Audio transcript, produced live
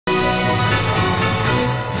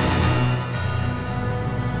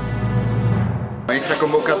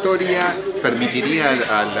convocatoria permitiría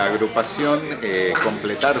a la agrupación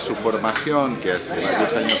completar su formación, que hace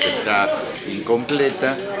varios años está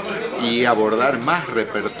incompleta, y abordar más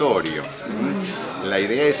repertorio. La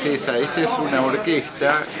idea es esa. Esta es una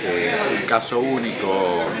orquesta, un caso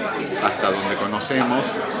único hasta donde conocemos,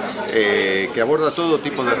 que aborda todo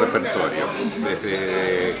tipo de repertorio,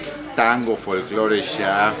 desde tango, folclore,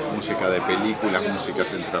 jazz, música de películas, música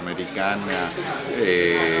centroamericana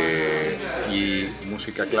y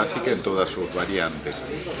música clásica en todas sus variantes.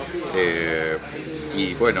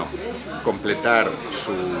 Y bueno, completar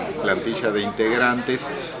su plantilla de integrantes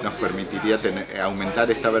nos permitiría aumentar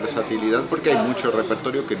esta versatilidad, porque hay mucho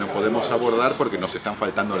repertorio que no podemos abordar porque nos están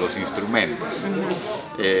faltando los instrumentos.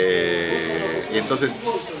 Entonces,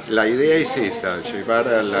 la idea es esa, llevar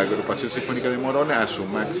a la Agrupación Sinfónica de Morón a su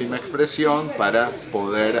máxima expresión para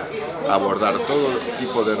poder abordar todo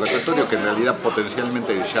tipo de repertorio, que en realidad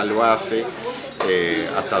potencialmente ya lo hace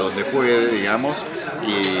hasta donde puede, digamos,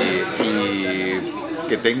 y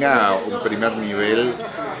que tenga un primer nivel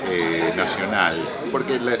nacional,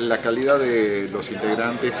 porque la calidad de los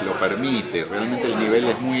integrantes lo permite. Realmente el nivel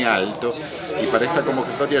es muy alto, y para esta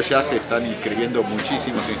convocatoria ya se están inscribiendo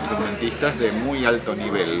muchísimos instrumentistas de muy alto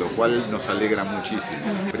nivel, lo cual nos alegra muchísimo.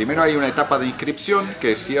 Primero hay una etapa de inscripción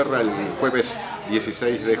que cierra el jueves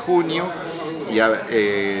 16 de junio, y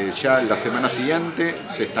ya la semana siguiente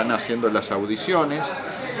se están haciendo las audiciones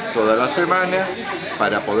toda la semana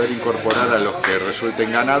para poder incorporar a los que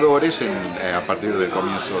resulten ganadores a partir del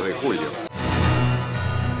comienzo de julio.